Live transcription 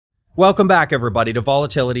Welcome back everybody to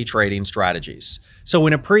Volatility Trading Strategies. So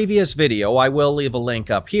in a previous video, I will leave a link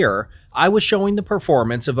up here, I was showing the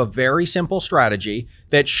performance of a very simple strategy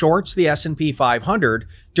that shorts the S&P 500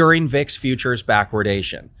 during VIX Futures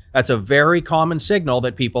Backwardation. That's a very common signal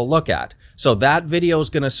that people look at. So that video is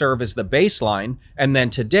going to serve as the baseline, and then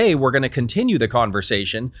today we're going to continue the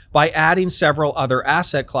conversation by adding several other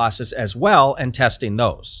asset classes as well and testing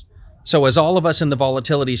those. So as all of us in the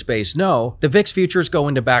volatility space know, the VIX futures go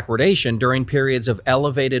into backwardation during periods of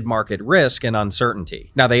elevated market risk and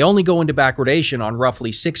uncertainty. Now they only go into backwardation on roughly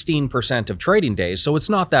 16% of trading days, so it's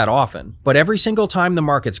not that often. But every single time the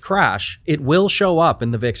markets crash, it will show up in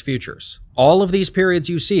the VIX futures. All of these periods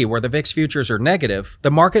you see where the VIX futures are negative, the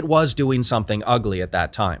market was doing something ugly at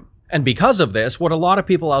that time. And because of this, what a lot of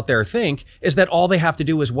people out there think is that all they have to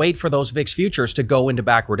do is wait for those VIX futures to go into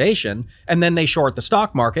backwardation, and then they short the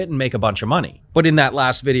stock market and make a bunch of money. But in that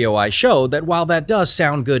last video I showed that while that does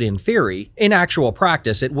sound good in theory, in actual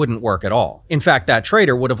practice it wouldn't work at all. In fact, that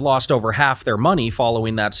trader would have lost over half their money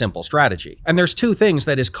following that simple strategy. And there's two things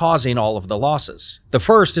that is causing all of the losses. The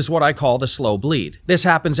first is what I call the slow bleed. This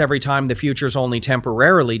happens every time the futures only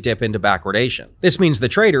temporarily dip into backwardation. This means the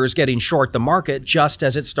trader is getting short the market just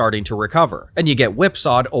as it's starting to recover, and you get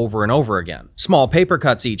whipsawed over and over again. Small paper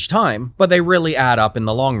cuts each time, but they really add up in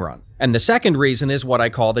the long run. And the second reason is what I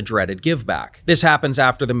call the dreaded giveback. This happens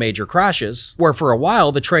after the major crashes, where for a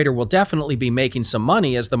while the trader will definitely be making some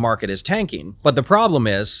money as the market is tanking. But the problem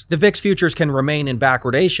is, the VIX futures can remain in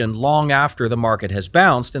backwardation long after the market has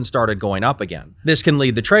bounced and started going up again. This can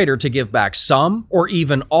lead the trader to give back some or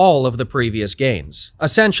even all of the previous gains.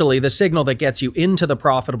 Essentially, the signal that gets you into the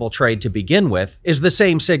profitable trade to begin with is the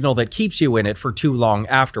same signal that keeps you in it for too long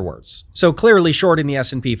afterwards. So clearly shorting the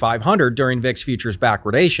S&P 500 during VIX futures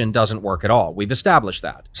backwardation doesn't work at all. We've established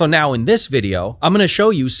that. So now in this video, I'm going to show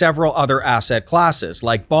you several other asset classes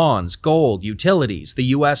like bonds, gold, utilities, the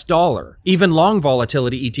US dollar, even long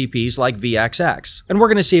volatility ETPs like VXY. And we're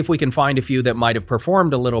going to see if we can find a few that might have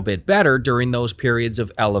performed a little bit better during those periods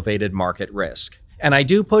of elevated market risk. And I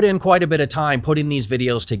do put in quite a bit of time putting these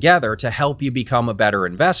videos together to help you become a better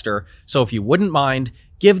investor, so if you wouldn't mind,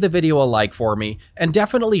 give the video a like for me, and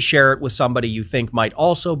definitely share it with somebody you think might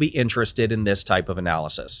also be interested in this type of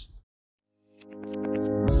analysis.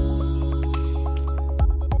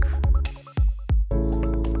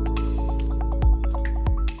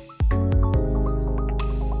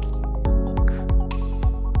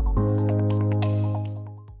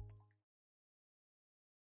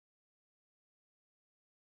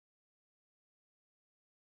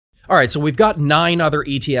 Alright, so we've got 9 other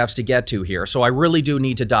ETFs to get to here, so I really do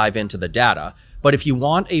need to dive into the data. But if you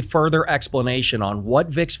want a further explanation on what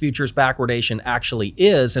VIX Futures Backwardation actually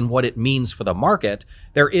is and what it means for the market,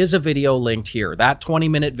 there is a video linked here. That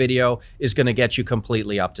 20-minute video is going to get you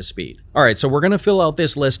completely up to speed. Alright, so we're going to fill out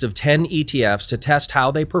this list of 10 ETFs to test how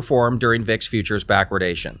they perform during VIX Futures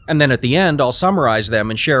Backwardation. And then at the end, I'll summarize them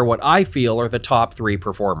and share what I feel are the top 3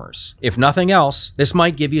 performers. If nothing else, this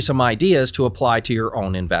might give you some ideas to apply to your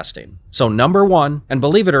own investing. So number 1, and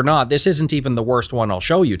believe it or not, this isn't even the worst one I'll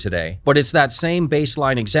show you today, but it's that same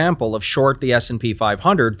baseline example of short the S&P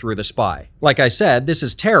 500 through the SPY. Like I said, this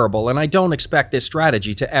is terrible and I don't expect this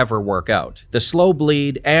strategy to ever work out. The slow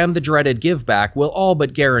bleed and the dreaded giveback will all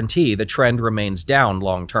but guarantee the trend remains down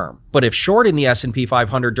long term. But if shorting the S&P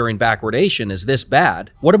 500 during backwardation is this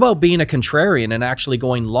bad, what about being a contrarian and actually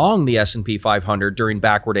going long the S&P 500 during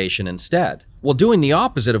backwardation instead? Well, doing the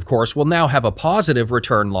opposite, of course, will now have a positive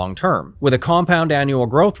return long term, with a compound annual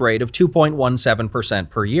growth rate of 2.17%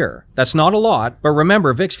 per year. That's not a lot, but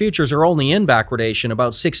remember, VIX futures are only in backwardation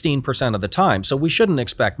about 16% of the time, so we shouldn't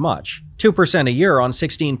expect much. 2% a year on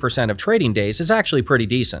 16% of trading days is actually pretty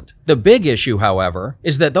decent. The big issue, however,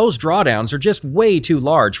 is that those drawdowns are just way too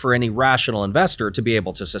large for any rational investor to be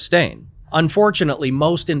able to sustain. Unfortunately,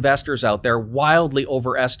 most investors out there wildly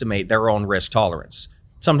overestimate their own risk tolerance.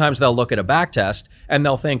 Sometimes they'll look at a backtest and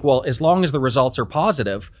they'll think, well, as long as the results are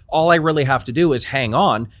positive, all I really have to do is hang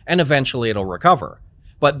on and eventually it'll recover.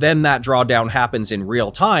 But then that drawdown happens in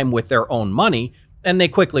real time with their own money, and they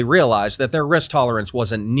quickly realize that their risk tolerance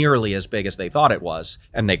wasn't nearly as big as they thought it was,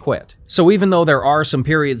 and they quit. So even though there are some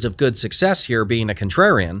periods of good success here being a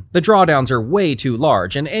contrarian, the drawdowns are way too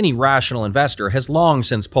large, and any rational investor has long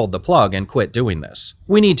since pulled the plug and quit doing this.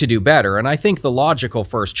 We need to do better, and I think the logical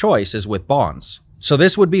first choice is with bonds. So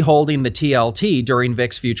this would be holding the TLT during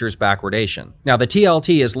VIX Futures Backwardation. Now the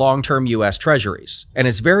TLT is long-term US Treasuries, and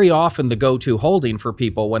it's very often the go-to holding for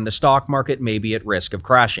people when the stock market may be at risk of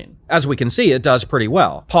crashing. As we can see, it does pretty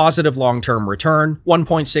well. Positive long-term return,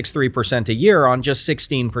 1.63% a year on just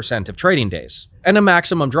 16% of trading days. and a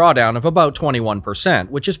maximum drawdown of about 21%,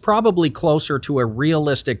 which is probably closer to a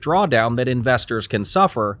realistic drawdown that investors can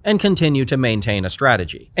suffer and continue to maintain a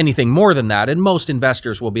strategy. Anything more than that, and most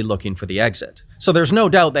investors will be looking for the exit. So there's no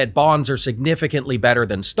doubt that bonds are significantly better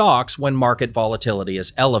than stocks when market volatility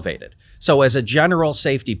is elevated. So as a general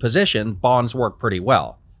safety position, bonds work pretty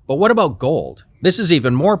well. But what about gold? This is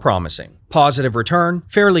even more promising. Positive return,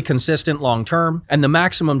 fairly consistent long-term, and the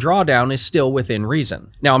maximum drawdown is still within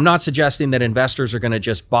reason. Now, I'm not suggesting that investors are going to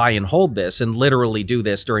just buy and hold this and literally do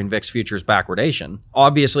this during VIX Futures Backwardation.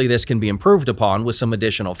 Obviously, this can be improved upon with some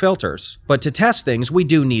additional filters. But to test things, we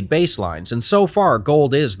do need baselines, and so far,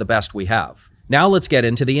 gold is the best we have. Now let's get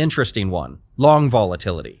into the interesting one, long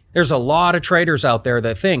volatility. There's a lot of traders out there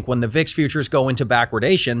that think when the VIX futures go into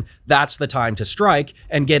backwardation, that's the time to strike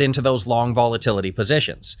and get into those long volatility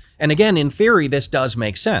positions. And again, in theory, this does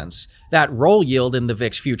make sense. That roll yield in the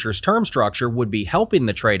VIX futures term structure would be helping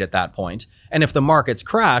the trade at that point, and if the markets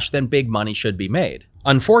crash, then big money should be made.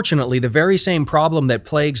 Unfortunately, the very same problem that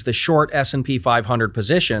plagues the short S&P 500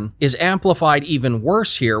 position is amplified even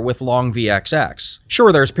worse here with long VXX.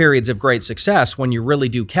 Sure, there's periods of great success when you really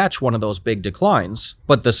do catch one of those big declines,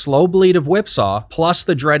 but the slow bleed of whipsaw, plus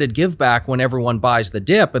the dreaded giveback when everyone buys the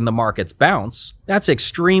dip and the markets bounce, that's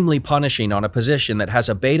extremely punishing on a position that has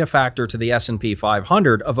a beta factor to the S&P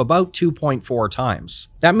 500 of about 2.4 times.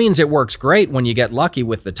 That means it works great when you get lucky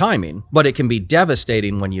with the timing, but it can be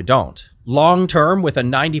devastating when you don't. Long term, with a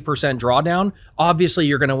 90% drawdown, obviously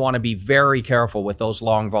you're going to want to be very careful with those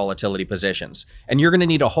long volatility positions, and you're going to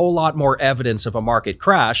need a whole lot more evidence of a market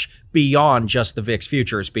crash beyond just the VIX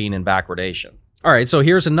futures being in backwardation. Alright, so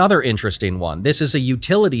here's another interesting one. This is a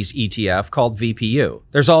utilities ETF called VPU.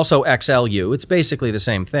 There's also XLU, it's basically the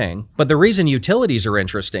same thing. But the reason utilities are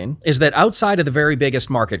interesting is that outside of the very biggest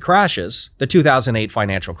market crashes, the 2008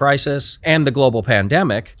 financial crisis, and the global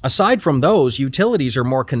pandemic, aside from those, utilities are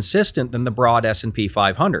more consistent than the broad S&P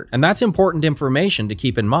 500. And that's important information to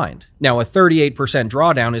keep in mind. Now, a 38%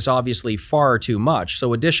 drawdown is obviously far too much,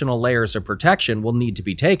 so additional layers of protection will need to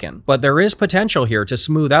be taken. But there is potential here to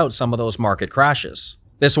smooth out some of those market crashes.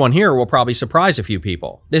 This one here will probably surprise a few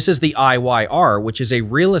people. This is the IYR, which is a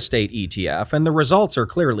real estate ETF, and the results are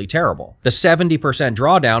clearly terrible. The 70%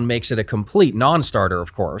 drawdown makes it a complete non-starter,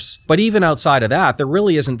 of course, but even outside of that, there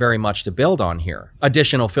really isn't very much to build on here.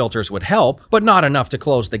 Additional filters would help, but not enough to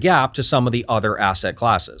close the gap to some of the other asset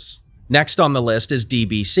classes. Next on the list is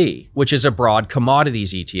DBC, which is a broad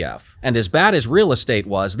commodities ETF. And as bad as real estate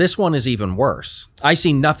was, this one is even worse. I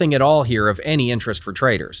see nothing at all here of any interest for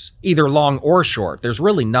traders. Either long or short, there's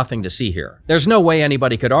really nothing to see here. There's no way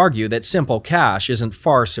anybody could argue that simple cash isn't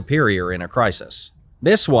far superior in a crisis.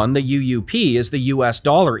 This one, the UUP, is the US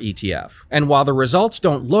dollar ETF. And while the results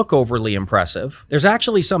don't look overly impressive, there's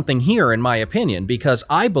actually something here in my opinion, because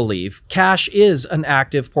I believe cash is an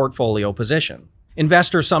active portfolio position.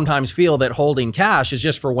 Investors sometimes feel that holding cash is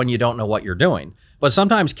just for when you don't know what you're doing, but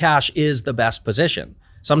sometimes cash is the best position.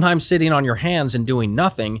 Sometimes sitting on your hands and doing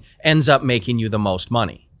nothing ends up making you the most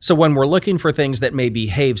money. So when we're looking for things that may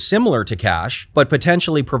behave similar to cash, but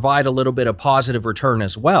potentially provide a little bit of positive return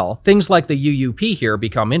as well, things like the UUP here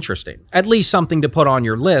become interesting. At least something to put on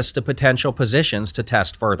your list of potential positions to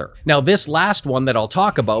test further. Now, this last one that I'll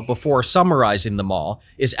talk about before summarizing them all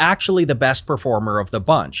is actually the best performer of the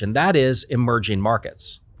bunch, and that is emerging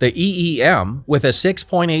markets. The EEM, with a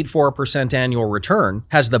 6.84% annual return,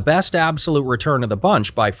 has the best absolute return of the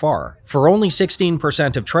bunch by far. For only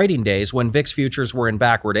 16% of trading days when VIX futures were in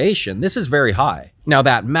backwardation, this is very high. Now,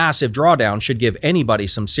 that massive drawdown should give anybody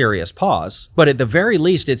some serious pause, but at the very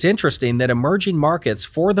least, it's interesting that emerging markets,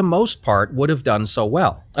 for the most part, would have done so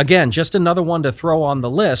well. Again, just another one to throw on the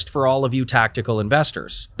list for all of you tactical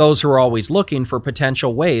investors, those who are always looking for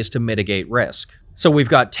potential ways to mitigate risk. So we've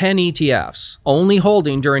got 10 ETFs, only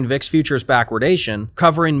holding during VIX Futures Backwardation,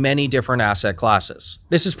 covering many different asset classes.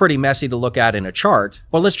 This is pretty messy to look at in a chart,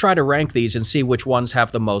 but let's try to rank these and see which ones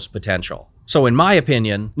have the most potential. So in my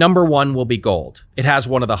opinion, number one will be gold. It has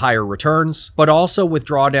one of the higher returns, but also with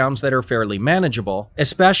drawdowns that are fairly manageable,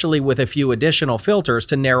 especially with a few additional filters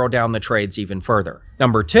to narrow down the trades even further.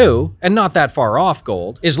 Number two, and not that far off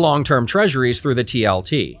gold, is long-term treasuries through the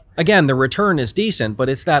TLT. Again, the return is decent, but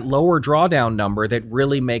it's that lower drawdown number that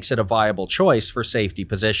really makes it a viable choice for safety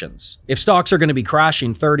positions. If stocks are going to be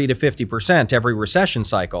crashing 30 to 50% every recession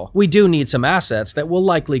cycle, we do need some assets that will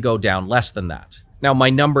likely go down less than that. Now,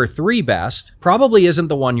 my number three best probably isn't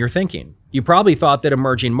the one you're thinking. You probably thought that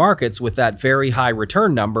emerging markets with that very high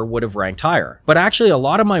return number would have ranked higher. But actually, a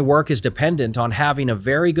lot of my work is dependent on having a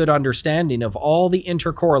very good understanding of all the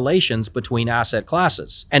intercorrelations between asset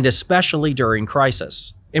classes, and especially during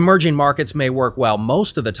crisis. Emerging markets may work well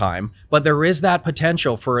most of the time, but there is that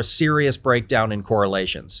potential for a serious breakdown in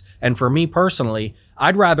correlations. And for me personally,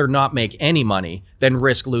 I'd rather not make any money than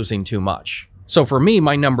risk losing too much. So for me,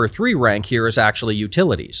 my number 3 rank here is actually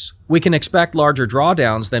utilities. We can expect larger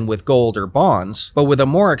drawdowns than with gold or bonds, but with a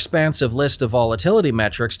more expansive list of volatility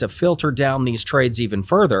metrics to filter down these trades even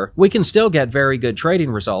further, we can still get very good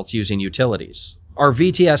trading results using utilities. Our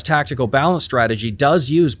VTS tactical balance strategy does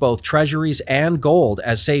use both treasuries and gold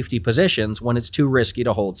as safety positions when it's too risky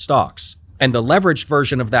to hold stocks. And the leveraged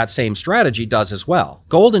version of that same strategy does as well.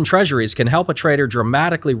 Gold and treasuries can help a trader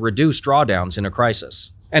dramatically reduce drawdowns in a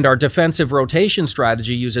crisis. And our defensive rotation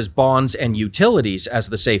strategy uses bonds and utilities as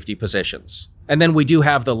the safety positions. And then we do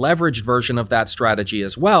have the leveraged version of that strategy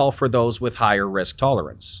as well for those with higher risk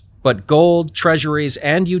tolerance. But gold, treasuries,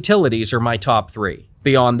 and utilities are my top 3.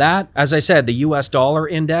 Beyond that, as I said, the US dollar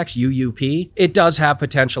index, UUP, it does have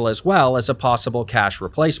potential as well as a possible cash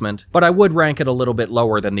replacement, but I would rank it a little bit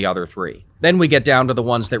lower than the other 3. Then we get down to the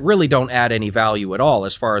ones that really don't add any value at all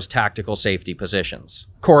as far as tactical safety positions.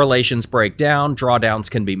 Correlations break down, drawdowns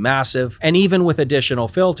can be massive, and even with additional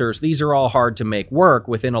filters, these are all hard to make work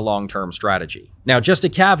within a long-term strategy. Now, just a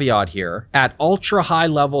caveat here, at ultra-high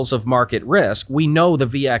levels of market risk, we know the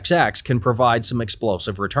VXX can provide some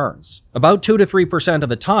explosive returns. About 2 to 3% of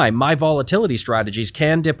the time, my volatility strategies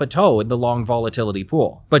can dip a toe in the long volatility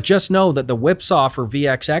pool. But just know that the whipsaw for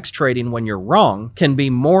VXX trading when you're wrong can be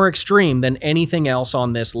more extreme than anything else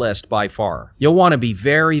on this list by far. You'll want to be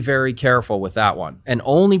very, very careful with that one, and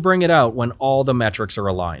only bring it out when all the metrics are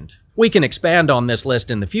aligned. We can expand on this list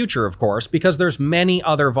in the future, of course, because there's many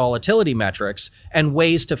other volatility metrics and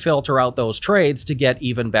ways to filter out those trades to get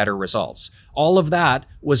even better results. All of that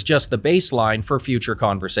was just the baseline for future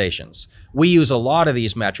conversations. We use a lot of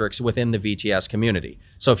these metrics within the VTS community.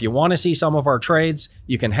 So if you want to see some of our trades,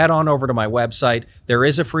 you can head on over to my website. There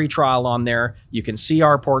is a free trial on there. You can see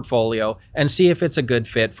our portfolio and see if it's a good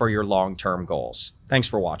fit for your long-term goals. Thanks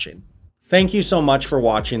for watching. Thank you so much for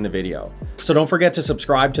watching the video. So don't forget to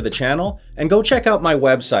subscribe to the channel and go check out my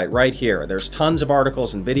website right here. There's tons of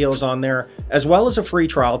articles and videos on there, as well as a free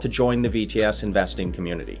trial to join the VTS investing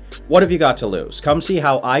community. What have you got to lose? Come see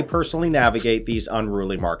how I personally navigate these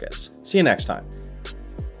unruly markets. See you next time.